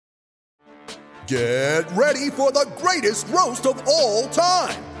Get ready for the greatest roast of all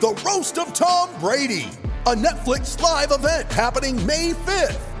time, the Roast of Tom Brady, a Netflix live event happening May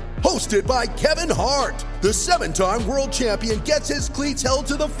 5th. Hosted by Kevin Hart, the 7-time world champion gets his cleats held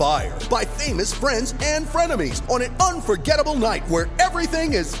to the fire by famous friends and frenemies on an unforgettable night where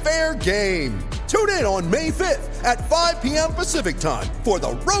everything is fair game. Tune in on May 5th at 5 p.m. Pacific time for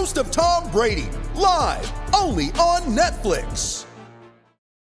the Roast of Tom Brady, live only on Netflix.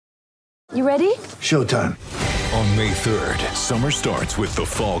 You ready? Showtime. On May 3rd, summer starts with The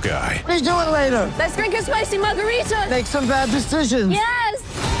Fall Guy. Let's do it later. Let's drink a spicy margarita. Make some bad decisions. Yes!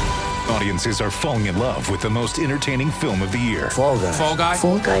 Audiences are falling in love with the most entertaining film of the year. Fall Guy. Fall Guy?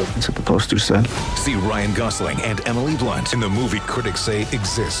 Fall guy. That's what the poster said. See Ryan Gosling and Emily Blunt in the movie critics say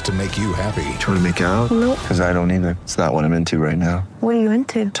exists to make you happy. Trying to make it out? Nope. Because I don't either. It's not what I'm into right now. What are you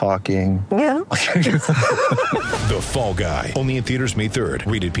into? Talking. Yeah. The Fall Guy. Only in theaters May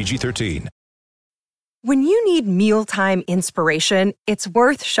 3rd. Rated PG-13. When you need mealtime inspiration, it's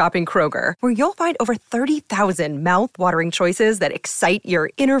worth shopping Kroger, where you'll find over 30,000 mouth-watering choices that excite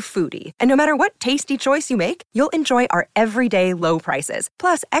your inner foodie. And no matter what tasty choice you make, you'll enjoy our everyday low prices,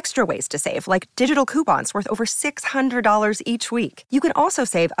 plus extra ways to save, like digital coupons worth over $600 each week. You can also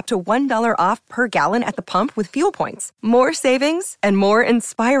save up to $1 off per gallon at the pump with fuel points. More savings and more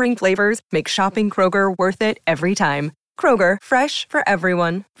inspiring flavors make shopping Kroger worth it every time. Kroger, fresh for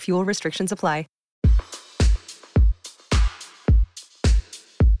everyone. Fuel restrictions apply.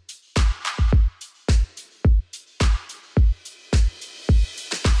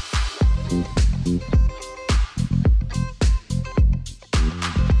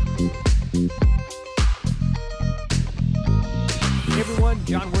 Hey everyone,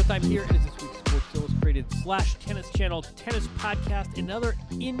 John Wertheim here. It is this week's Sports Illustrated / Tennis Channel Tennis Podcast. Another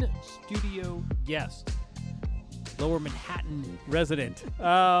in-studio guest, Lower Manhattan resident.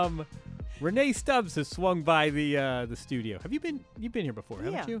 Renee Stubbs has swung by the studio. Have you been? You've been here before,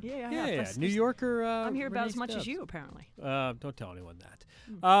 haven't you? Yeah, I have. New Yorker. I'm here about Renee as much Stubbs. as you, apparently. Don't tell anyone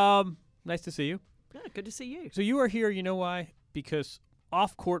that. Nice to see you. Yeah, good to see you. So you are here. You know why? Because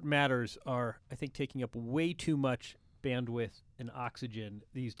off-court matters are, I think, taking up way too much bandwidth and oxygen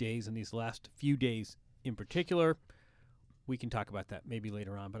these days, and these last few days in particular. We can talk about that maybe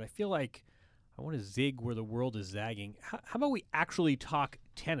later on, but I feel like I want to zig where the world is zagging. How about we actually talk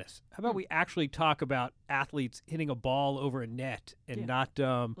tennis? How about we actually talk about athletes hitting a ball over a net and not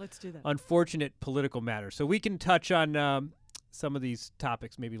Let's do that. unfortunate political matters? So we can touch on some of these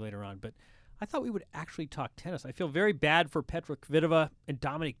topics maybe later on, but I thought we would actually talk tennis. I feel very bad for Petra Kvitova and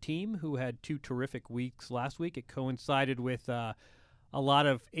Dominic Thiem, who had 2 terrific weeks last week. It coincided with a lot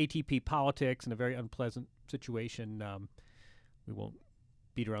of ATP politics and a very unpleasant situation. We won't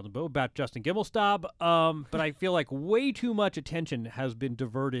beat around the bush about Justin Gimelstob, but I feel like way too much attention has been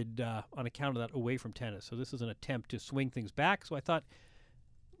diverted on account of that away from tennis. So this is an attempt to swing things back. So I thought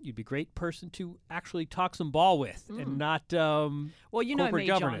you'd be a great person to actually talk some ball with and not Well, you know corporate me,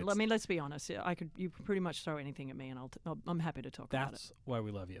 governance. John. I mean, let's be honest. You can pretty much throw anything at me, and I'm happy to talk about it. That's why we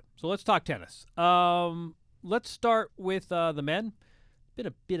love you. So let's talk tennis. Let's start with the men. Been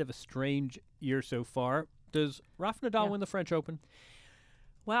a bit of a strange year so far. Does Rafa Nadal win the French Open?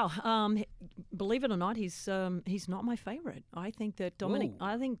 Wow, believe it or not, he's not my favorite. I think that Dominic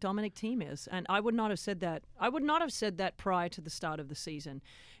Thiem is, and I would not have said that. I would not have said that prior to the start of the season.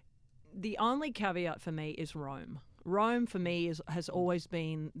 The only caveat for me is Rome. Rome for me has always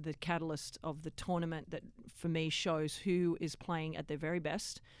been the catalyst of the tournament that for me shows who is playing at their very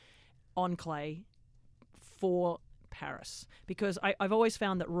best on clay for Paris, because I've always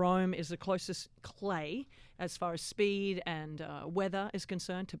found that Rome is the closest clay as far as speed and weather is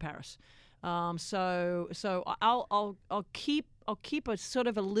concerned to Paris. So I'll keep a sort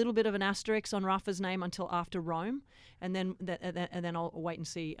of a little bit of an asterisk on Rafa's name until after Rome, and then I'll wait and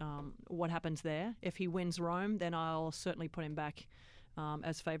see what happens there. If he wins Rome, then I'll certainly put him back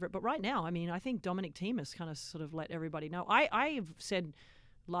as favorite. But right now, I mean, I think Dominic Thiem has kind of sort of let everybody know. I've said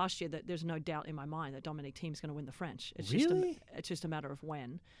last year that there's no doubt in my mind that Dominic Thiem's going to win the French. It's just a matter of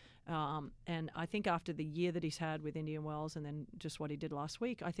when. And I think after the year that he's had with Indian Wells and then just what he did last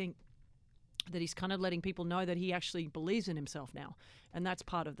week, I think that he's kind of letting people know that he actually believes in himself now, and that's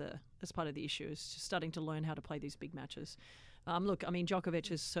part of the issue, is just starting to learn how to play these big matches. Look, I mean,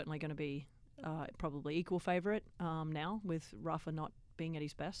 Djokovic is certainly going to be probably equal favorite now, with Rafa not being at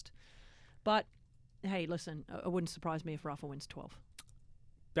his best. But hey, listen, it wouldn't surprise me if Rafa wins 12.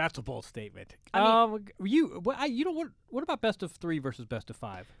 That's a bold statement. I mean, what about best of 3 versus best of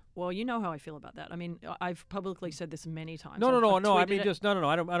 5? Well, you know how I feel about that. I mean, I've publicly said this many times. No. I mean, tweeted just no.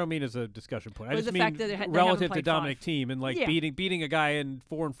 I don't mean as a discussion point. I just the mean fact that they haven't relative to played Dominic 5. Thiem and like Yeah. beating a guy in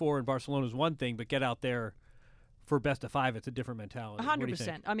 4-4 in Barcelona is one thing, but get out there for best of 5, it's a different mentality.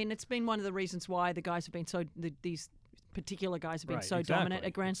 100%. I mean, it's been one of the reasons why the guys have been these particular guys have been Right, so exactly, dominant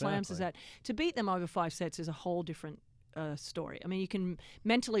at Grand Slams. Is that to beat them over 5 sets is a whole different story. I mean, you can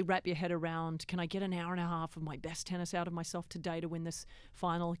mentally wrap your head around, can I get an hour and a half of my best tennis out of myself today to win this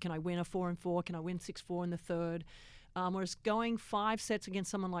final? Can I win a 4-4? Can I win 6-4 in the third? Whereas going 5 sets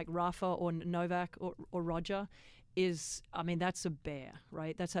against someone like Rafa or Novak or Roger is, I mean, that's a bear,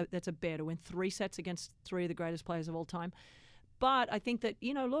 right? That's a bear to win 3 sets against 3 of the greatest players of all time. But I think that,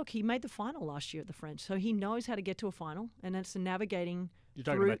 look, he made the final last year at the French, so he knows how to get to a final, and it's navigating. You're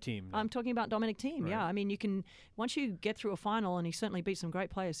talking about Thiem. I'm talking about Dominic Thiem, Right. yeah. I mean, once you get through a final, and he certainly beat some great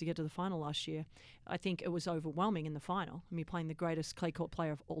players to get to the final last year, I think it was overwhelming in the final. I mean, playing the greatest clay court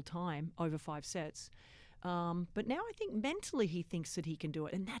player of all time over 5 sets. But now I think mentally he thinks that he can do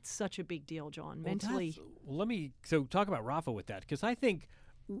it, and that's such a big deal, John. Mentally. So talk about Rafa with that, because I think,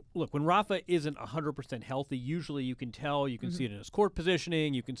 look, when Rafa isn't 100% healthy, usually you can tell, you can see it in his court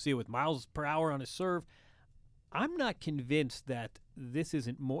positioning, you can see it with miles per hour on his serve. I'm not convinced that this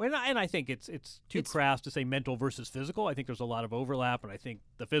isn't more, and I think it's too crass to say mental versus physical. I think there's a lot of overlap, and I think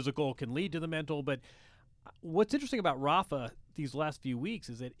the physical can lead to the mental. But what's interesting about Rafa these last few weeks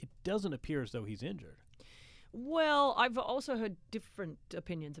is that it doesn't appear as though he's injured. Well, I've also heard different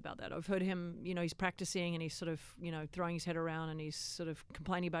opinions about that. I've heard him, he's practicing and he's sort of, throwing his head around and he's sort of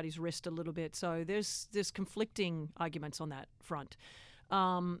complaining about his wrist a little bit. So there's conflicting arguments on that front.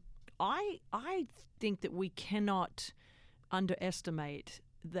 I think that we cannot underestimate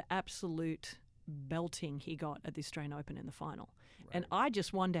the absolute belting he got at the Australian Open in the final. Right. And I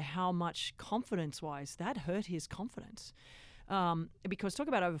just wonder how much confidence-wise that hurt his confidence. Because talk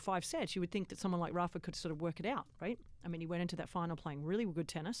about over 5 sets, you would think that someone like Rafa could sort of work it out, right? I mean, he went into that final playing really good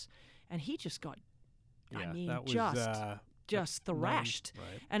tennis, and he just got, just thrashed.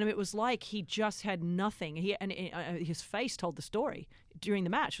 Right. And it was like he just had nothing. His face told the story during the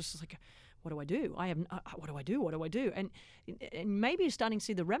match. It was just like, what do I do? What do I do? What do I do? And maybe you're starting to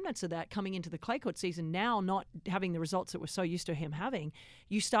see the remnants of that coming into the clay court season now, not having the results that we're so used to him having.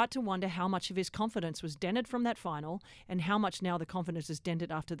 You start to wonder how much of his confidence was dented from that final and how much now the confidence is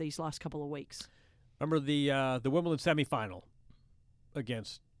dented after these last couple of weeks. Remember the Wimbledon semifinal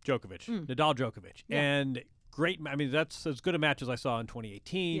against Djokovic, Nadal Djokovic. Yeah. And great, I mean, that's as good a match as I saw in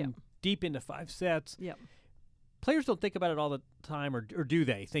 2018, Yeah. deep into 5 sets. Yep. Players don't think about it all the time, or do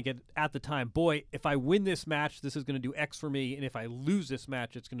they? Think it at the time, boy, if I win this match, this is going to do X for me, and if I lose this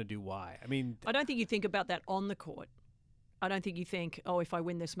match, it's going to do Y. I mean, I don't think you think about that on the court. I don't think you think, if I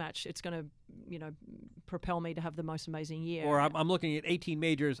win this match, it's going to, propel me to have the most amazing year. Or I'm looking at 18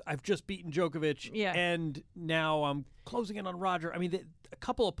 majors. I've just beaten Djokovic, and now I'm closing in on Roger. I mean, a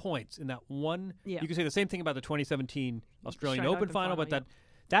couple of points in that one. Yeah. You can say the same thing about the 2017 Australian Open final, but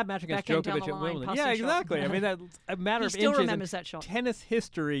that match against Backhand Djokovic down the at line, Wimbledon. passing Yeah, shot. exactly. I mean, that's a matter of He still inches. remembers that shot. Tennis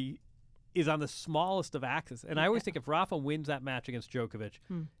history is on the smallest of axes. And I always think if Rafa wins that match against Djokovic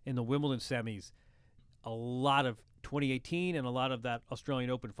in the Wimbledon semis, a lot of 2018 and a lot of that Australian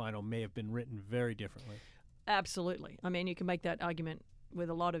Open final may have been written very differently. Absolutely. I mean, you can make that argument with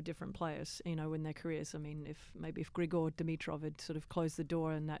a lot of different players, in their careers. I mean, if Grigor Dimitrov had sort of closed the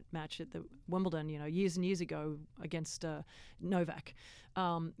door in that match at the Wimbledon, years and years ago against Novak,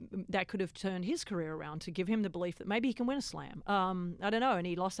 that could have turned his career around to give him the belief that maybe he can win a slam. I don't know, and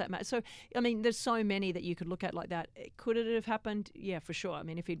he lost that match. So, I mean, there's so many that you could look at like that. Could it have happened? Yeah, for sure. I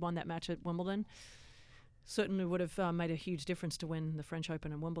mean, if he'd won that match at Wimbledon, certainly would have made a huge difference to win the French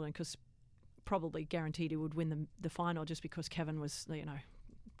Open and Wimbledon, because probably guaranteed he would win the final just because Kevin was,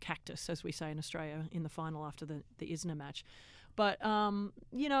 cactus, as we say in Australia, in the final after the Isner match. But, I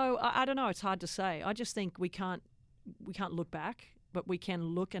don't know. It's hard to say. I just think we can't look back, but we can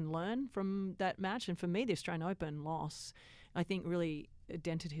look and learn from that match. And for me, the Australian Open loss, I think, really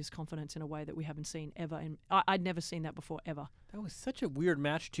dented his confidence in a way that we haven't seen ever. I'd never seen that before, ever. That was such a weird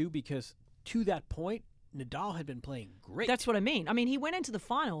match, too, because to that point, Nadal had been playing great. That's what I mean. I mean, he went into the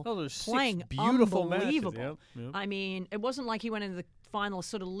final playing beautiful unbelievable. Matches. Yep. I mean, it wasn't like he went into the final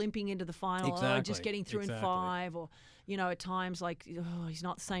sort of limping into the final, just getting through in 5, or, at times like, he's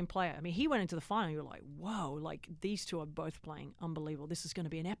not the same player. I mean, he went into the final, you're like, whoa, like these two are both playing unbelievable. This is going to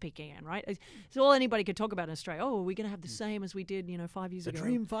be an epic again, right? It's all anybody could talk about in Australia. Oh, are we going to have the same as we did, 5 years ago? The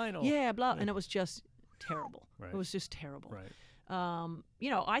dream final. Yeah, blah. And it was just terrible. Right. It was just terrible. Right.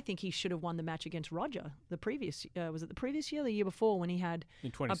 I think he should have won the match against Roger the previous. Was it the previous year, the year before, when he had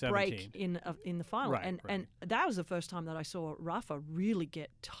in a break in the final? Right, and that was the first time that I saw Rafa really get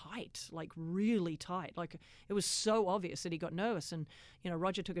tight, like really tight. Like it was so obvious that he got nervous, and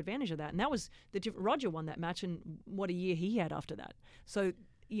Roger took advantage of that. And that was Roger won that match, and what a year he had after that. So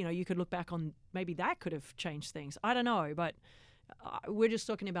you could look back on maybe that could have changed things. I don't know, but. We're just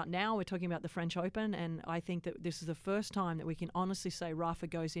talking about now. We're talking about the French Open, and I think that this is the first time that we can honestly say Rafa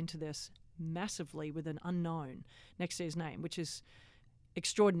goes into this massively with an unknown next to his name, which is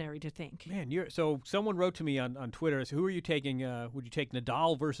extraordinary to think. Man, so someone wrote to me on Twitter, so who are you taking? Would you take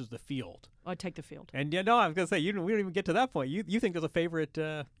Nadal versus the field? I'd take the field. And I was going to say, we don't even get to that point. You think there's a favorite,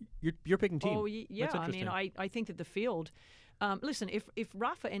 you're picking team. Oh, yeah. I mean, I think that the field... listen, if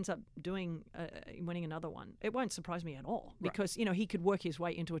Rafa ends up winning another one, it won't surprise me at all because he could work his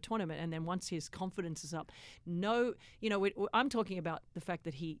way into a tournament, and then once his confidence is up, I'm talking about the fact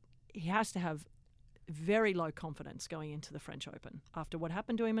that he has to have very low confidence going into the French Open after what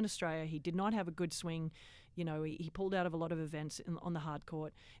happened to him in Australia. He did not have a good swing. He pulled out of a lot of events on the hard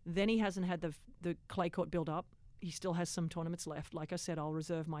court. Then he hasn't had the clay court build up. He still has some tournaments left. Like I said, I'll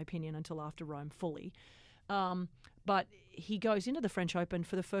reserve my opinion until after Rome fully. But he goes into the French Open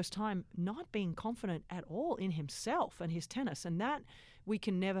for the first time not being confident at all in himself and his tennis, and that we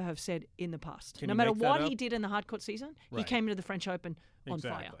can never have said in the past. No matter what he did in the hard court season, he came into the French Open on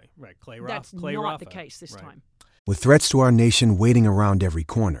fire. Right, That's not the case this time. With threats to our nation waiting around every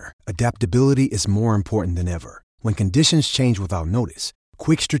corner, adaptability is more important than ever. When conditions change without notice,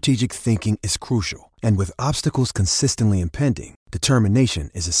 quick strategic thinking is crucial, and with obstacles consistently impending, determination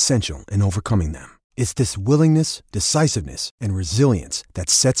is essential in overcoming them. It's this willingness, decisiveness, and resilience that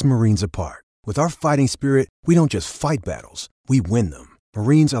sets Marines apart. With our fighting spirit, we don't just fight battles, we win them.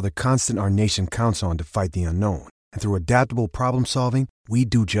 Marines are the constant our nation counts on to fight the unknown. And through adaptable problem solving, we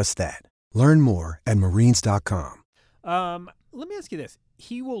do just that. Learn more at Marines.com. Let me ask you this.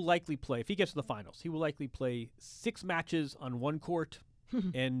 He will likely play, if he gets to the finals, he will likely play 6 matches on one court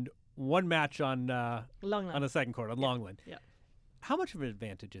and 1 match on a second court, on Longland. Yeah. How much of an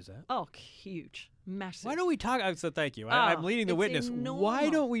advantage is that? Oh, huge. Massive. Why don't we talk? So thank you. I'm leading the witness. Enormous. Why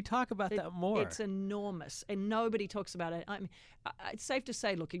don't we talk about that more? It's enormous, and nobody talks about it. I mean, it's safe to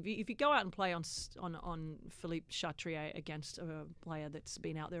say, look, if you go out and play on Philippe Chatrier against a player that's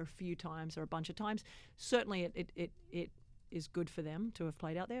been out there a few times or a bunch of times, certainly it is good for them to have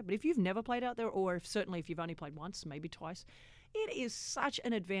played out there. But if you've never played out there, or certainly if you've only played once, maybe twice, it is such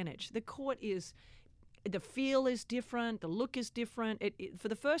an advantage. The court is... The feel is different. The look is different. For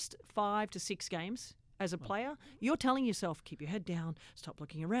the first 5 to 6 games as a player, you're telling yourself, keep your head down, stop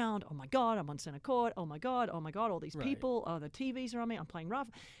looking around. Oh, my God, I'm on center court. Oh, my God, all these people. Oh, the TVs are on me. I'm playing rough.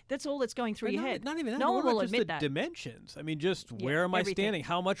 That's all that's going through your head. Not even that. No one will admit that. Dimensions. I mean, just where am I standing?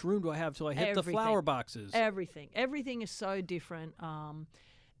 How much room do I have till I hit the flower boxes? Everything is so different.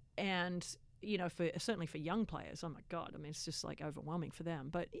 And... certainly for young players, oh my God, I mean, it's just like overwhelming for them.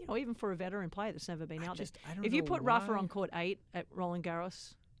 But, even for a veteran player that's never been out there. If you put Rafa on court 8 at Roland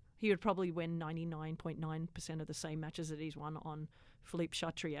Garros, he would probably win 99.9% of the same matches that he's won on Philippe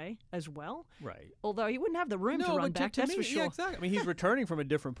Chatrier as well. Right. Although he wouldn't have the room to run back, that's for sure. Yeah, exactly. I mean, he's returning from a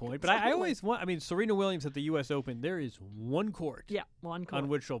different point. But I always want, Serena Williams at the U.S. Open, there is one court. Yeah, one court. On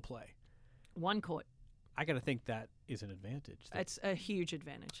which she'll play. One court. I got to think that is an advantage. It's a huge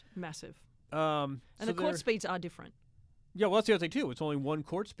advantage. Massive. And the court speeds are different. Yeah, well, that's the other thing, too. It's only one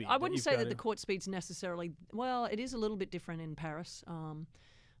court speed. I wouldn't say that the court speed's necessarily... Well, it is a little bit different in Paris.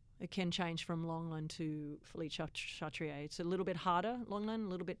 It can change from Longland to Philippe Chatrier. It's a little bit harder, Longland, a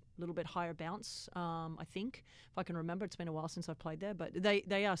little bit higher bounce, I think. If I can remember, it's been a while since I've played there. But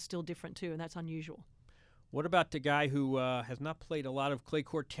they are still different, too, and that's unusual. What about the guy who has not played a lot of clay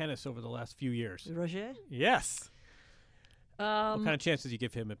court tennis over the last few years? Roger? Yes. What kind of chances do you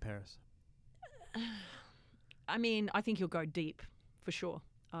give him at Paris? I mean, I think he'll go deep for sure.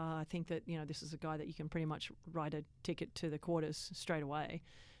 I think that this is a guy that you can pretty much write a ticket to the quarters straight away,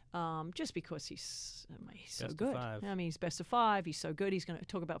 just because he's so good. I mean, he's best of 5. He's so good. He's going to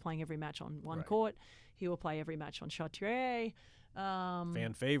talk about playing every match on one court. He will play every match on Chatrier.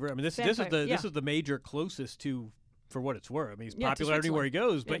 Fan favorite. I mean, this is the major closest to. For what it's worth. I mean, he's popular everywhere he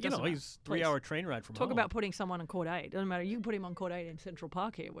goes, but, he's a 3-hour train ride from home. Talk about putting someone on court 8. Doesn't matter. You can put him on court 8 in Central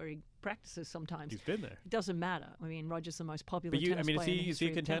Park here, where he practices sometimes. He's been there. It doesn't matter. I mean, Roger's the most popular tennis player in the is he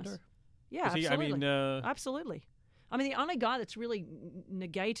a contender? Yeah, absolutely. Absolutely. I mean, the only guy that's really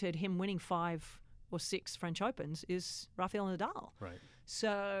negated him winning 5 or 6 French Opens is Rafael Nadal. Right.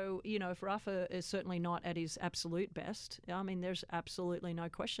 So, if Rafa is certainly not at his absolute best, I mean, there's absolutely no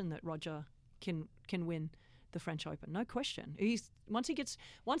question that Roger can win the French Open, no question.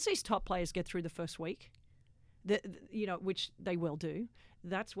 Once these top players get through the first week, which they will do,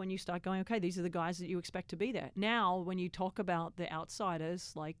 that's when you start going, okay, these are the guys that you expect to be there. Now, when you talk about the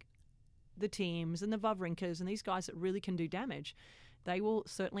outsiders like the teams and the Wawrinkas and these guys that really can do damage, they will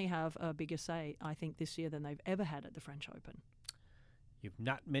certainly have a bigger say, I think, this year than they've ever had at the French Open. You've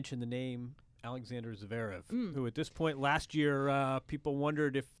not mentioned the name Alexander Zverev, who at this point last year, people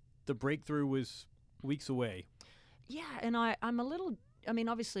wondered if the breakthrough was weeks away. Yeah, and I'm a little... I mean,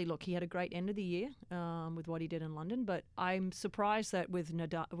 obviously, look, he had a great end of the year with what he did in London, but I'm surprised that with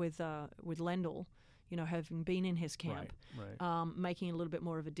Lendl, having been in his camp, making a little bit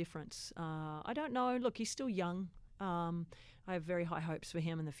more of a difference. I don't know. Look, he's still young. I have very high hopes for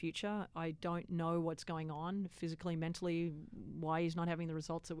him in the future. I don't know what's going on physically, mentally, why he's not having the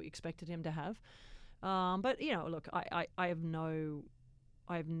results that we expected him to have. But look, I'm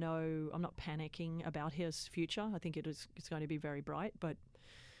not panicking about his future. I think it's going to be very bright. But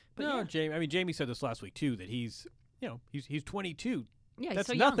no, yeah. Jamie. I mean, Jamie said this last week too, that he's 22. Yeah,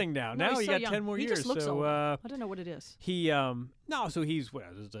 that's he's so nothing young. now. No, Now he's you so got young. 10 more he years. Just looks so older. I don't know what it is. So he's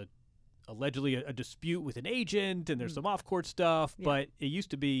there's allegedly a dispute with an agent, and there's some off-court stuff. Yeah. But it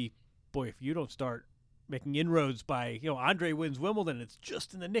used to be, boy, if you don't start making inroads by, Andre wins Wimbledon, it's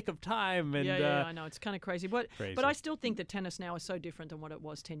just in the nick of time. And I know, it's kind of crazy. But I still think that tennis now is so different than what it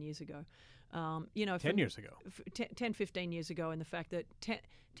was 10 years ago. 10 years ago. 10, 15 years ago, and the fact that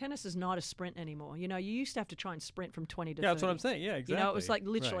tennis is not a sprint anymore. You used to have to try and sprint from 20 to 30. Yeah, that's what I'm saying. Yeah, exactly. It was like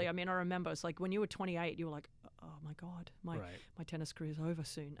literally, Right. I mean, I remember it's like when you were 28, you were like, oh my God, my tennis career is over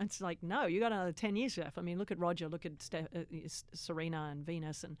soon. And it's like, no, you got another 10 years left. I mean, look at Roger, look at Serena and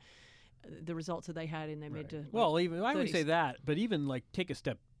Venus and the results that they had in their mid to Well, even I would 30s. say that, but even like take a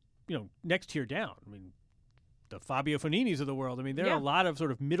step, next tier down. I mean, the Fabio Foninis of the world. I mean, there are a lot of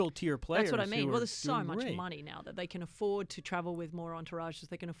sort of middle tier players. That's what I mean. who Well, are there's so doing much great. money now that they can afford to travel with more entourages.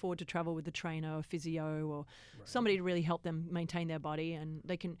 They can afford to travel with the trainer or physio or somebody to really help them maintain their body, and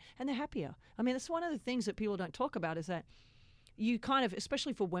they're happier. I mean, that's one of the things that people don't talk about is that you kind of,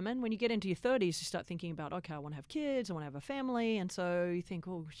 especially for women, when you get into your 30s, you start thinking about, okay, I want to have kids, I want to have a family, and so you think,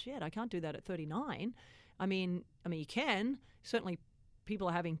 oh shit, I can't do that at 39. I mean, you can. Certainly, people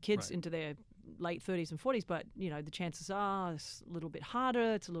are having kids into their late 30s and 40s, but the chances are it's a little bit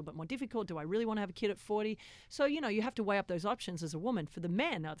harder, it's a little bit more difficult. Do I really want to have a kid at 40? So you have to weigh up those options as a woman. For the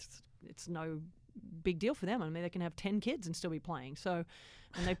men, it's no big deal for them. I mean, they can have 10 kids and still be playing. So,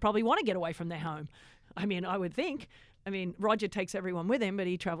 and they probably want to get away from their home. I mean, I would think. I mean, Roger takes everyone with him, but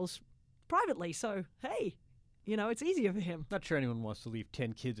he travels privately. So, hey, it's easier for him. Not sure anyone wants to leave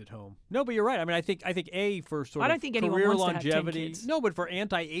 10 kids at home. No, but you're right. I mean, I think for sort I don't of think anyone career wants to have 10 longevity. kids. No, but for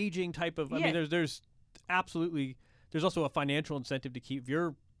anti-aging type of. I mean, there's absolutely. There's also a financial incentive to keep. If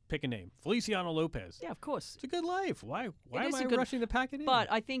you're pick a name, Feliciano Lopez. Yeah, of course. It's a good life. Why am I good, rushing to pack it in? But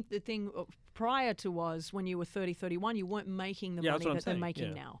I think the thing prior to was when you were 30, 31, you weren't making the money that they're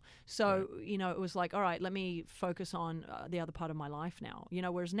making now. So, it was like, all right, let me focus on the other part of my life now.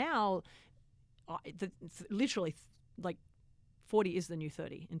 Whereas now, literally, like 40 is the new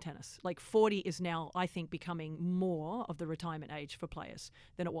 30 in tennis. Like 40 is now, I think, becoming more of the retirement age for players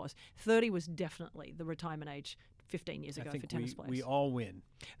than it was. 30 was definitely the retirement age 15 years ago for tennis players. We all win.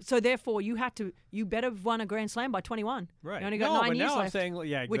 So therefore, you better have won a Grand Slam by 21. Right. You only got 9 years now left. I'm saying,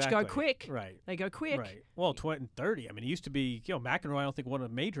 yeah, exactly. Which go quick. Right. They go quick. Right. Well, 20 and 30. I mean, it used to be, McEnroe, I don't think won a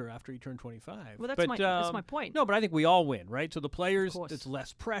major after he turned 25. Well, that's my point. No, but I think we all win, right? So the players, it's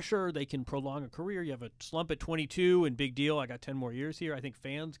less pressure. They can prolong a career. You have a slump at 22 and big deal. I got 10 more years here. I think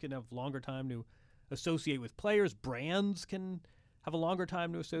fans can have longer time to associate with players. Brands can have a longer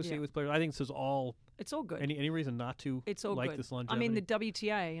time to associate with players. I think this is all. It's all good. Any reason not to it's all like good. this longevity? I mean, the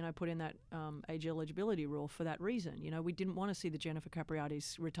WTA, put in that age eligibility rule for that reason. We didn't want to see the Jennifer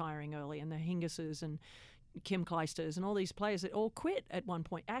Capriati's retiring early and the Hingises and Kim Kleisters and all these players that all quit at one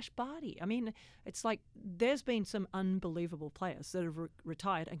point. Ash Barty. I mean, it's like there's been some unbelievable players that have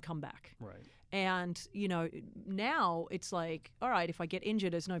retired and come back. Right. And, now it's like, all right, if I get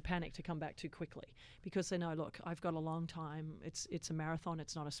injured, there's no panic to come back too quickly because they know, look, I've got a long time. It's a marathon.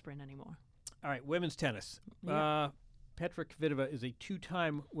 It's not a sprint anymore. All right, women's tennis. Yeah. Petra Kvitova is a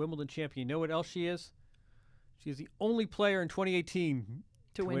 2-time Wimbledon champion. You know what else she is? She is the only player in 2018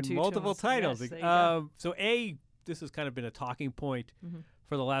 to win multiple titles. Yes, so, this has kind of been a talking point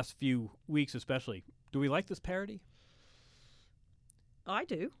for the last few weeks especially. Do we like this parity? I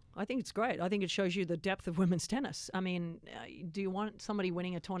do. I think it's great. I think it shows you the depth of women's tennis. I mean, do you want somebody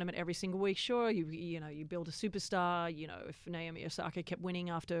winning a tournament every single week? Sure. You build a superstar. If Naomi Osaka kept winning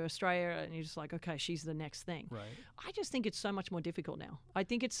after Australia, and you're just like, okay, she's the next thing. Right. I just think it's so much more difficult now. I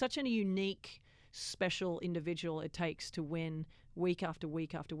think it's such a unique special individual it takes to win week after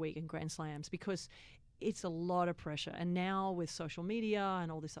week after week in Grand Slams, because it's a lot of pressure. And now with social media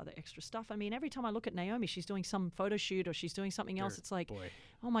and all this other extra stuff, I mean, every time I look at Naomi, she's doing some photo shoot or she's doing something else. It's like,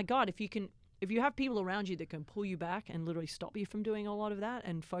 oh my God, if you have people around you that can pull you back and literally stop you from doing a lot of that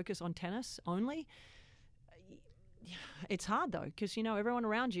and focus on tennis only, it's hard though, because everyone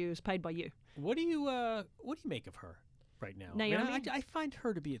around you is paid by you. What do you make of her right now? Naomi? I find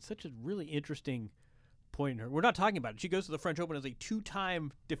her to be at such a really interesting point in her. We're not talking about it. She goes to the French Open as a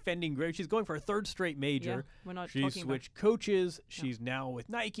 2-time defending great. She's going for a 3rd straight major. Yeah, we're not She's talking switched coaches. She's now with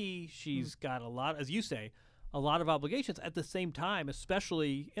Nike. She's got a lot, as you say, a lot of obligations at the same time,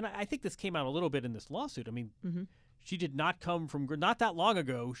 especially, and I think this came out a little bit in this lawsuit. I mean, she did not come from, not that long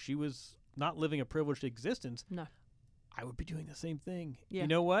ago, she was not living a privileged existence. No. I would be doing the same thing. Yeah. You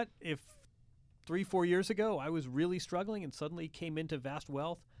know what? If 3-4 years ago I was really struggling and suddenly came into vast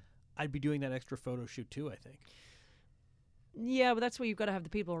wealth, I'd be doing that extra photo shoot too, I think. Yeah, but that's where you've got to have the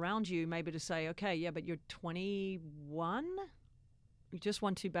people around you maybe to say, okay, yeah, but you're 21. You just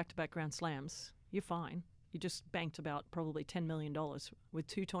won 2 back-to-back Grand Slams. You're fine. You just banked about probably $10 million with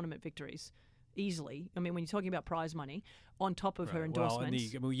 2 tournament victories. Easily. I mean, when you're talking about prize money, on top of her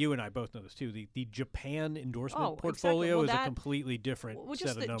endorsements. Well, you and I both know this too. The Japan endorsement portfolio is a completely different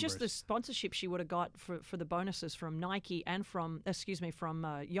set of numbers. Just the sponsorship she would have got for the bonuses from Nike and from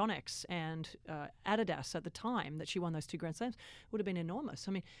Yonex and Adidas at the time that she won those 2 Grand Slams would have been enormous.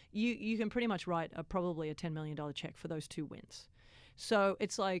 I mean, you can pretty much write probably a $10 million check for those 2 wins. So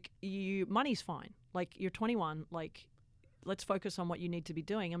it's like money's fine. Like, you're 21, like, let's focus on what you need to be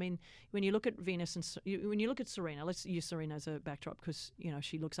doing. I mean, when you look at Venus and when you look at Serena, let's use Serena as a backdrop because,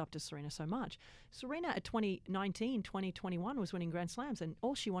 she looks up to Serena so much. Serena at 2019, 2021 was winning Grand Slams, and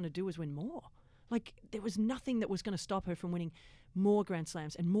all she wanted to do was win more. Like, there was nothing that was going to stop her from winning more Grand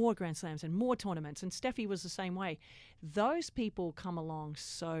Slams and more Grand Slams and more tournaments. And Steffi was the same way. Those people come along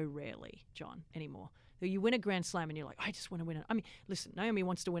so rarely, John, anymore. You win a Grand Slam and you're like, I just want to win it. I mean, listen, Naomi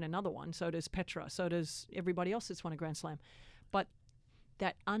wants to win another one. So does Petra. So does everybody else that's won a Grand Slam. But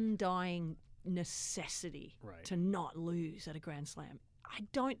that undying necessity to not lose at a Grand Slam, I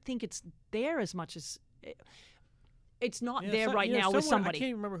don't think it's there as much as... It's not there now with somebody. I can't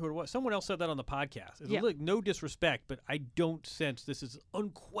even remember who it was. Someone else said that on the podcast. Look, no disrespect, but I don't sense this is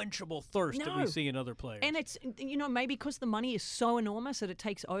unquenchable thirst that we see in other players. And it's, maybe because the money is so enormous that it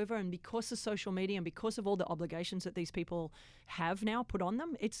takes over, and because of social media and because of all the obligations that these people have now put on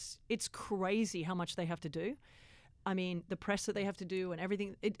them, it's crazy how much they have to do. I mean, the press that they have to do and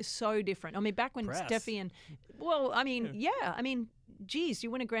everything, it's so different. I mean, back when Steffi and... Well, I mean, geez, you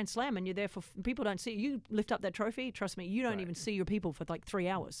win a Grand Slam and you're there for... People don't see you. You lift up that trophy, trust me, you don't even see your people for like 3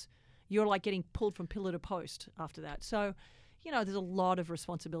 hours. You're like getting pulled from pillar to post after that. So, there's a lot of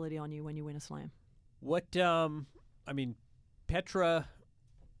responsibility on you when you win a slam. Petra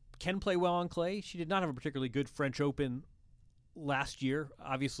can play well on clay. She did not have a particularly good French Open last year.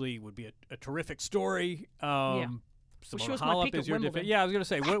 Obviously, would be a terrific story. She was my pick at Wimbledon. I was going to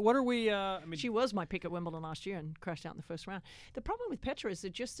say, what are we... She was my pick at Wimbledon last year and crashed out in the first round. The problem with Petra is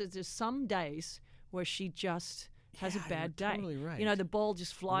that there's some days where she just has a bad day. Totally right. The ball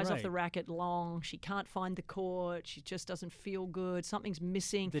just flies off the racket long. She can't find the court. She just doesn't feel good. Something's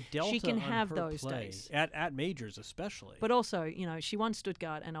missing. The delta she can on have her those play, days. At majors especially. But also, she won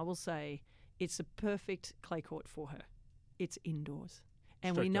Stuttgart, and I will say it's a perfect clay court for her. It's indoors.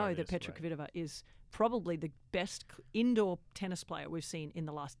 And we know that Petra Kvitova is probably the best indoor tennis player we've seen in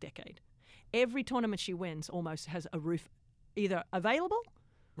the last decade. Every tournament she wins almost has a roof either available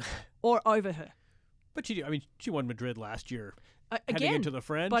or over her. But she won Madrid last year. Again, heading into the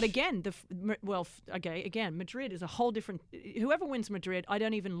French. But again, Madrid is a whole different... Whoever wins Madrid, I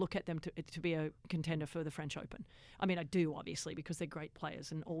don't even look at them to be a contender for the French Open. I mean, I do, obviously, because they're great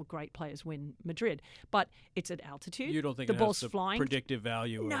players, and all great players win Madrid. But it's at altitude. You don't think the it ball's has the flying. predictive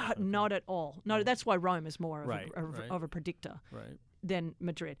value? No, not at all. No, that's why Rome is more of a predictor. Right. Than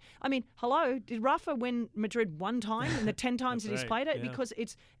Madrid. I mean, hello, did Rafa win Madrid one time in the 10 times that he's played it? Yeah. Because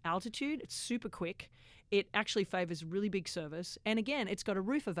it's altitude, it's super quick. It actually favors really big service. And again, it's got a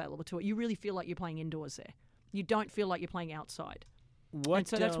roof available to it. You really feel like you're playing indoors there. You don't feel like you're playing outside. And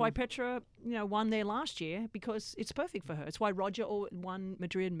so that's why Petra, won there last year, because it's perfect for her. It's why Roger won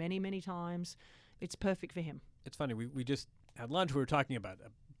Madrid many, many times. It's perfect for him. It's funny. We just had lunch. We were talking about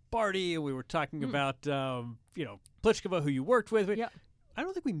Barty, and we were talking about Pliskova, who you worked with. Yeah. I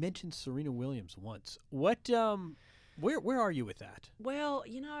don't think we mentioned Serena Williams once. What? Where are you with that? Well,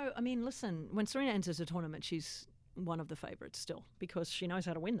 listen, when Serena enters a tournament, she's one of the favourites still, because she knows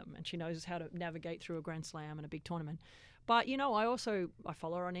how to win them and she knows how to navigate through a Grand Slam and a big tournament. But I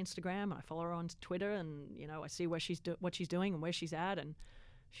follow her on Instagram and I follow her on Twitter, and I see where what she's doing and where she's at, and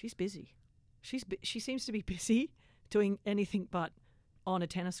she's busy. She seems to be busy doing anything but on a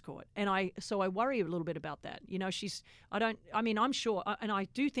tennis court, and so I worry a little bit about that. I'm sure, and I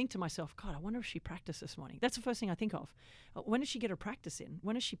do think to myself, God, I wonder if she practiced this morning. That's the first thing I think of. When did she get her practice in?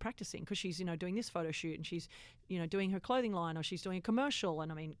 When is she practicing? Because she's doing this photo shoot, and she's doing her clothing line, or she's doing a commercial,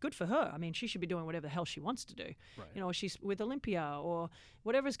 and I mean, good for her. I mean, she should be doing whatever the hell she wants to do. Right. Or she's with Olympia or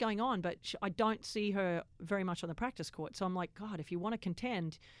whatever's going on, but I don't see her very much on the practice court. So I'm like, God, if you want to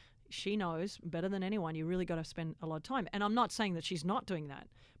contend, she knows better than anyone, you really got to spend a lot of time. And I'm not saying that she's not doing that,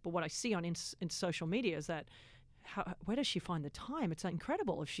 but what I see on in social media is that where does she find the time? It's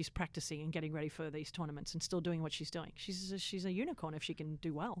incredible if she's practicing and getting ready for these tournaments and still doing what she's doing. She's a unicorn if she can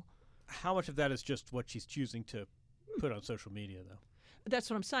do well. How much of that is just what she's choosing to put on social media, though? That's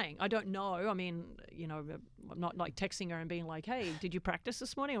what I'm saying. I don't know. I mean, I'm not like texting her and being like, hey, did you practice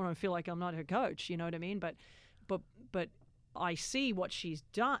this morning? Or I feel like I'm not her coach, you know what I mean? But I see what she's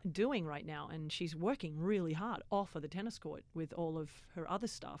doing right now, and she's working really hard off of the tennis court with all of her other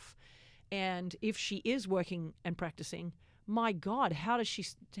stuff. And if she is working and practicing, my God, how does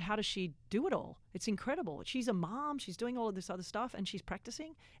she do it all? It's incredible. She's a mom. She's doing all of this other stuff, and she's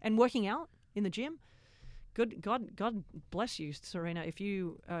practicing and working out in the gym. Good God bless you, Serena, if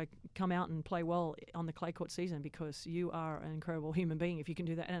you come out and play well on the clay court season, because you are an incredible human being if you can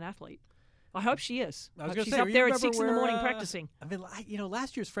do that, and an athlete. I hope she is. I was going to she's say, up there at 6 in the morning practicing. I mean,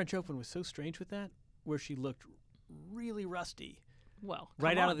 last year's French Open was so strange with that, where she looked really rusty. Well,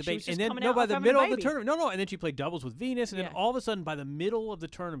 right out of the base, and then by the middle of the tournament, and then she played doubles with Venus, and then all of a sudden, by the middle of the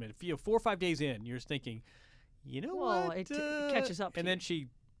tournament, 4 or 5 days in, you're just thinking, what? It catches up. And then she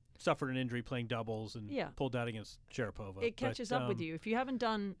suffered an injury playing doubles and pulled out against Sharapova. It catches up with you if you haven't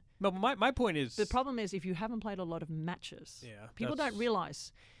done. But my point is, the problem is if you haven't played a lot of matches. People don't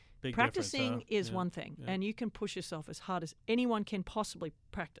realize. Practicing is one thing, and you can push yourself as hard as anyone can possibly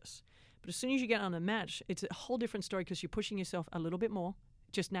practice. But as soon as you get on a match, it's a whole different story, because you're pushing yourself a little bit more,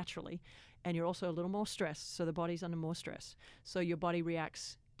 just naturally, and you're also a little more stressed, so the body's under more stress. So your body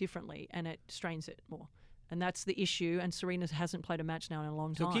reacts differently, and it strains it more. And that's the issue, and Serena hasn't played a match now in a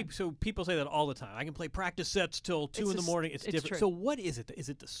long time. So people say that all the time. I can play practice sets till 2 in the morning. It's different. True. So what is it? Is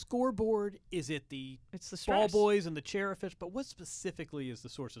it the scoreboard? Is it the stress. Ball boys and the chair fish? But what specifically is the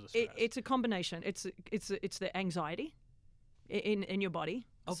source of the stress? It's a combination. It's the anxiety in your body.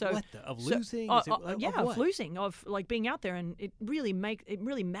 Of losing? Of losing, of like being out there, and it really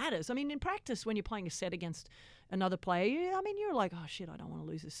matters. I mean, in practice, when you're playing a set against another player, you're like, oh shit, I don't want to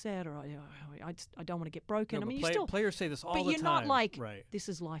lose this set, or I don't want to get broken. No, players say this all the time. But you're not like, this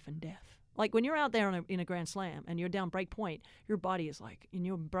is life and death. Like when you're out there in a Grand Slam and you're down break point, your body is like, and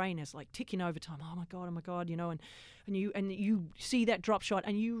your brain is like ticking overtime. Oh my God, and you see that drop shot,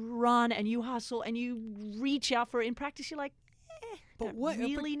 and you run and you hustle and you reach out for it. In practice, you're like, but what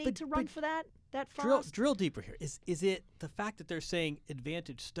really need to run for that fast? Drill deeper here. Is it the fact that they're saying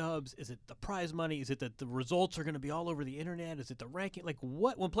advantage stubs? Is it the prize money? Is it that the results are going to be all over the internet? Is it the ranking? Like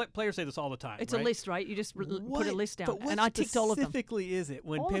what? When players say this all the time, it's a list, right? You just put a list down, and I ticked all of them. Specifically, is it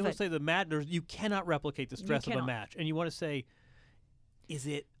when people say the match? You cannot replicate the stress of a match, and you want to say, is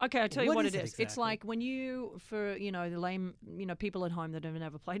it? Okay, I'll tell you what it is. Exactly? It's like when for the lame, people at home that have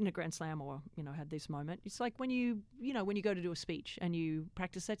never played in a Grand Slam or, had this moment. It's like when you go to do a speech and you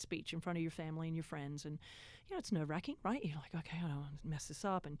practice that speech in front of your family and your friends, and, it's nerve-wracking, right? You're like, okay, I don't want to mess this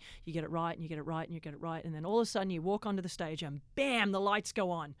up, and you get it right, and you get it right, and you get it right, and then all of a sudden you walk onto the stage and bam, the lights go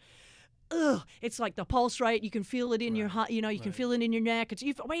on. Ugh, it's like the pulse rate. You can feel it in your heart. You can feel it in your neck.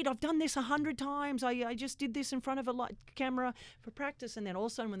 Wait, I've done this 100 times. I just did this in front of a camera for practice, and then all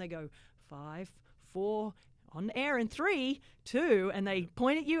of a sudden when they go 5, 4 on air and 3, 2, and they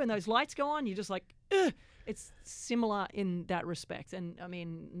point at you and those lights go on, you're just like, ugh. It's similar in that respect. And I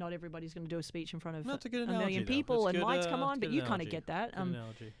mean, not everybody's going to do a speech in front of a million people and lights come on, but you kind of get that.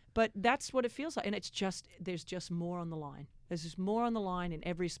 But that's what it feels like, and there's just more on the line. There's just more on the line in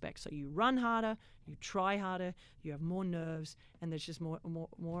every respect. So you run harder, you try harder, you have more nerves, and there's just more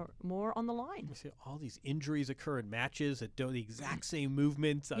on the line. You see all these injuries occur in matches that do the exact same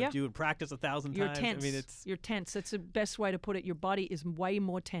movements I do in practice 1,000 You're times. Tense. I mean, You're tense. That's the best way to put it. Your body is way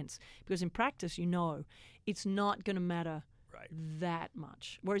more tense because in practice, it's not going to matter that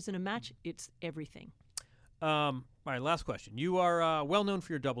much. Whereas in a match, it's everything. All right, last question. You are well known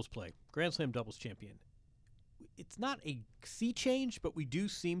for your doubles play, Grand Slam doubles champion. It's not a sea change, but we do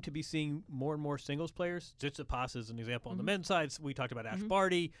seem to be seeing more and more singles players. Tsitsipas is an example on the men's side. We talked about Ash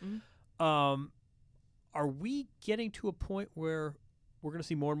Barty. Are we getting to a point where we're going to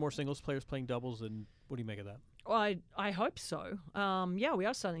see more and more singles players playing doubles, and what do you make of that? Well, I hope so. Yeah, we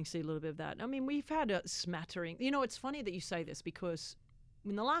are starting to see a little bit of that. I mean, we've had a smattering. You know, it's funny that you say this because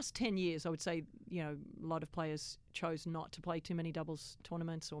in the last 10 years, I would say, you know, a lot of players chose not to play too many doubles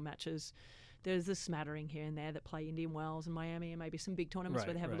tournaments or matches. There's a smattering here and there that play Indian Wells and Miami and maybe some big tournaments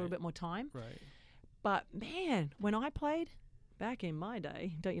where they have a little bit more time. Right. But, man, when I played back in my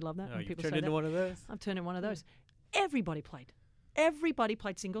day, don't you love that? Oh, when you've people turned say into that? one of those? I've turned into one of those. Everybody played. Everybody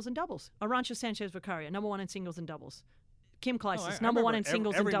played singles and doubles. Arantxa Sanchez Vicaria, number 1 in singles and doubles. Kim Clijsters, number 1 in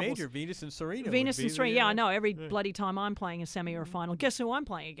singles and doubles. Every major, Venus and Serena. Venus and Serena, yeah, I know. Every bloody time I'm playing a semi or a final, guess who I'm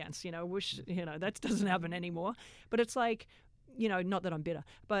playing against? You know, that doesn't happen anymore. But it's like, you know, not that I'm bitter,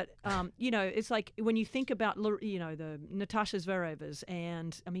 but, you know, it's like when you think about, you know, the Natasha Zverevas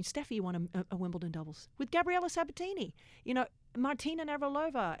and, I mean, Steffi won a Wimbledon doubles with Gabriela Sabatini. You know, Martina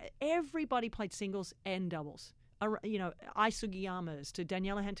Navratilova. Everybody played singles and doubles. You know, Ai Sugiyamas to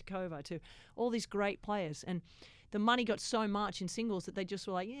Daniela Hentakova to all these great players. And the money got so much in singles that they just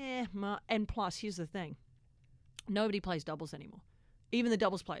were like, yeah. And plus, here's the thing. Nobody plays doubles anymore. Even the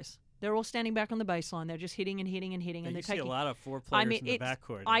doubles players. They're all standing back on the baseline. They're just hitting and hitting and hitting. Yeah, and you they're taking a lot of 4 players in the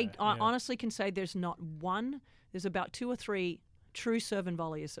backcourt. I honestly can say there's not one. There's about 2 or 3 true serve and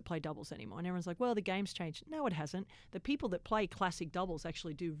volleyers that play doubles anymore. And everyone's like, well, the game's changed. No, it hasn't. The people that play classic doubles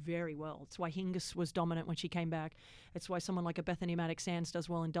actually do very well. It's why Hingis was dominant when she came back. It's why someone like a Bethany Maddox-Sands does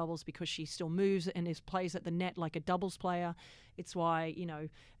well in doubles because she still moves and plays at the net like a doubles player. It's why, you know,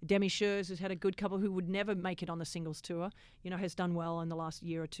 Demi Scherz, who's had a good couple who would never make it on the singles tour, you know, has done well in the last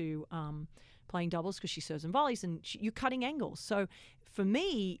year or two playing doubles because she serves and volleys and you're cutting angles. So for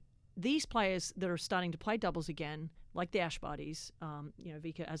me, these players that are starting to play doubles again, like the Ash Bartys, you know,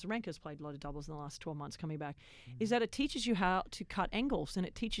 Vika Azarenka's played a lot of doubles in the last 12 months coming back, is that it teaches you how to cut angles and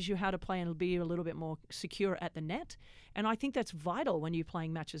it teaches you how to play and be a little bit more secure at the net. And I think that's vital when you're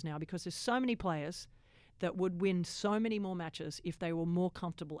playing matches now because there's so many players that would win so many more matches if they were more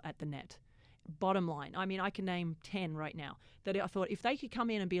comfortable at the net. Bottom line, I mean, I can name 10 right now that I thought if they could come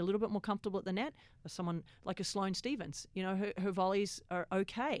in and be a little bit more comfortable at the net, someone like a Sloane Stephens, you know, her volleys are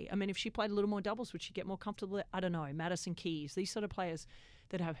okay. I mean, if she played a little more doubles, would she get more comfortable? I don't know. Madison Keys, these sort of players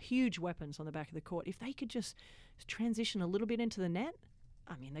that have huge weapons on the back of the court, if they could just transition a little bit into the net,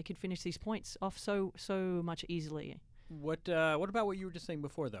 I mean, they could finish these points off so much easily. What about what you were just saying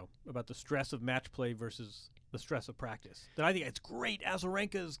before, though, about the stress of match play versus the stress of practice? That I think it's great.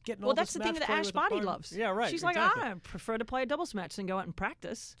 Azarenka's getting all this match play. Well, that's the thing that Ash Barty loves. Yeah, right. She's exactly. like, I prefer to play a doubles match than go out and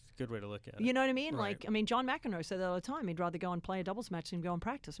practice. It's a good way to look at it. You know what I mean? Right. Like, I mean, John McEnroe said that all the time. He'd rather go and play a doubles match than go and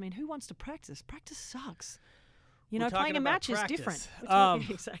practice. I mean, who wants to practice? Practice sucks. You know, playing a match is different.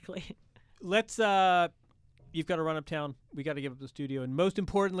 Exactly. Let's. You've got to run uptown. We got to give up the studio, and most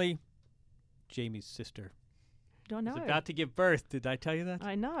importantly, Jamie's sister. Don't know. Is about to give birth. Did I tell you that?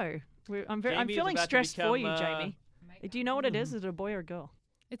 I know. I'm feeling stressed for you, Jamie. Do you know what it is? Is it a boy or a girl?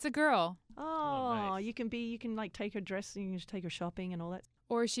 It's a girl. Oh, nice. you can like take her dress and you can just take her shopping and all that.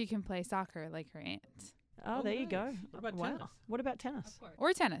 Or she can play soccer like her aunt. Oh, there you go. What about wow. tennis? What about tennis?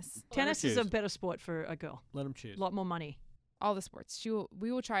 Or tennis. Tennis is a better sport for a girl. Let them choose. A lot more money. All the sports.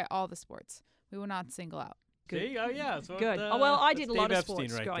 We will try all the sports. We will not single out. Good. See? Oh, yeah. So Good. Well, I did a lot of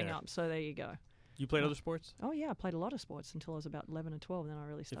sports growing up, so there you go. You played other sports? Oh, yeah. I played a lot of sports until I was about 11 or 12. Then I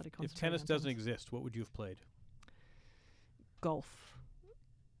really started concentrating If tennis on doesn't exist, what would you have played? Golf.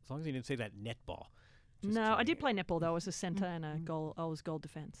 As long as you didn't say that netball. No, I did play netball, though. I was a centre and a goal. I was goal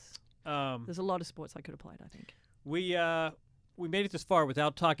defence. There's a lot of sports I could have played, I think. We made it this far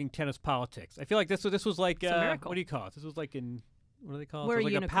without talking tennis politics. I feel like this was like it's a miracle. What do you call it? This was like what do they call it? We're a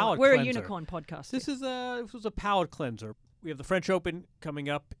like unicorn. A palate We're cleanser. a unicorn podcast. This was a palate cleanser. We have the French Open coming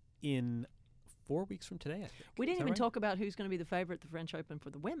up in 4 weeks from today, I think. We didn't even talk about who's going to be the favorite at the French Open for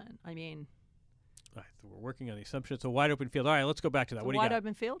the women. I mean, we're working on the assumption it's a wide open field. All right, let's go back to that. What do you got? Wide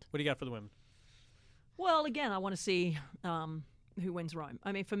open field? What do you got for the women? Well, again, I want to see who wins Rome.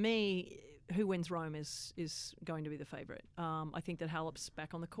 I mean, for me, who wins Rome is going to be the favorite. I think that Halep's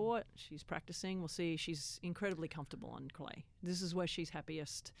back on the court. She's practicing. We'll see. She's incredibly comfortable on clay. This is where she's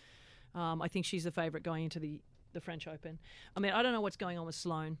happiest. I think she's the favorite going into the French Open. I mean, I don't know what's going on with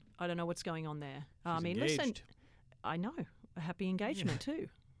Sloane. I don't know what's going on there. She's listen, engaged. I know. A happy engagement too,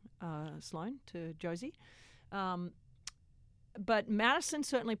 Sloane to Josie. But Madison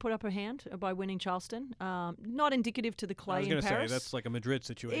certainly put up her hand by winning Charleston. Not indicative to the clay in Paris. I was going to say, that's like a Madrid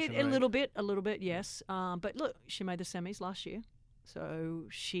situation, right? A little bit, yes. But look, she made the semis last year. So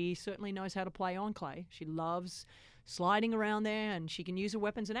she certainly knows how to play on clay. She loves sliding around there, and she can use her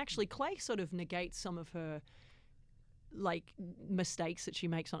weapons. And actually, clay sort of negates some of her mistakes that she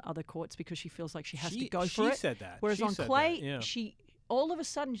makes on other courts because she feels like she has to go for it. She said that. Whereas on clay, she all of a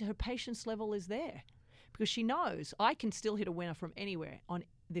sudden her patience level is there because she knows I can still hit a winner from anywhere on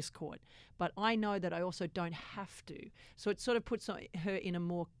this court, but I know that I also don't have to. So it sort of puts her in a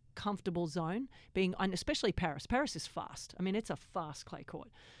more comfortable zone, and especially Paris. Paris is fast. I mean, it's a fast clay court.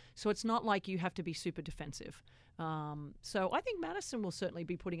 So it's not like you have to be super defensive. So I think Madison will certainly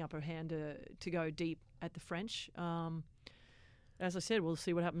be putting up her hand to go deep at the French. As I said, we'll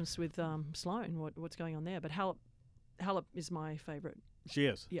see what happens with Sloane, what's going on there. But Halep is my favorite. She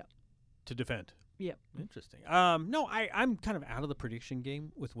is? Yeah. To defend? Yeah. Interesting. No, I'm kind of out of the prediction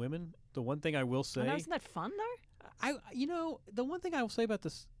game with women. The one thing I will say... Isn't that fun, though? The one thing I will say about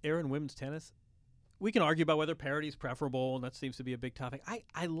this era in women's tennis, we can argue about whether parity is preferable, and that seems to be a big topic.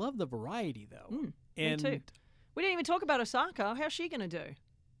 I love the variety, though. Me too. We didn't even talk about Osaka. How's she going to do?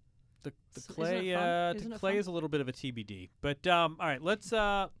 The clay is a little bit of a TBD. But all right, let's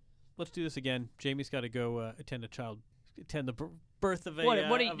do this again. Jamie's got to go attend the birth of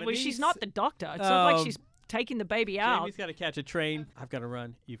a she's not the doctor. It's not like she's taking the baby out. Jamie's got to catch a train. I've got to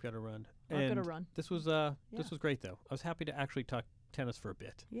run. You've got to run. I've got to run. This was great, though. I was happy to actually talk tennis for a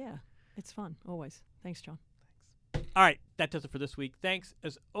bit. Yeah, it's fun always. Thanks, John. All right, that does it for this week. Thanks,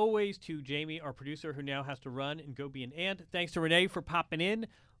 as always, to Jamie, our producer, who now has to run and go be an ant. Thanks to Renee for popping in.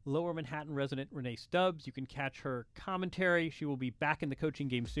 Lower Manhattan resident Renee Stubbs. You can catch her commentary. She will be back in the coaching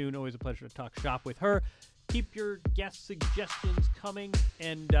game soon. Always a pleasure to talk shop with her. Keep your guest suggestions coming,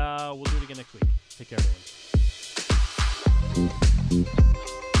 and we'll do it again next week. Take care, everyone.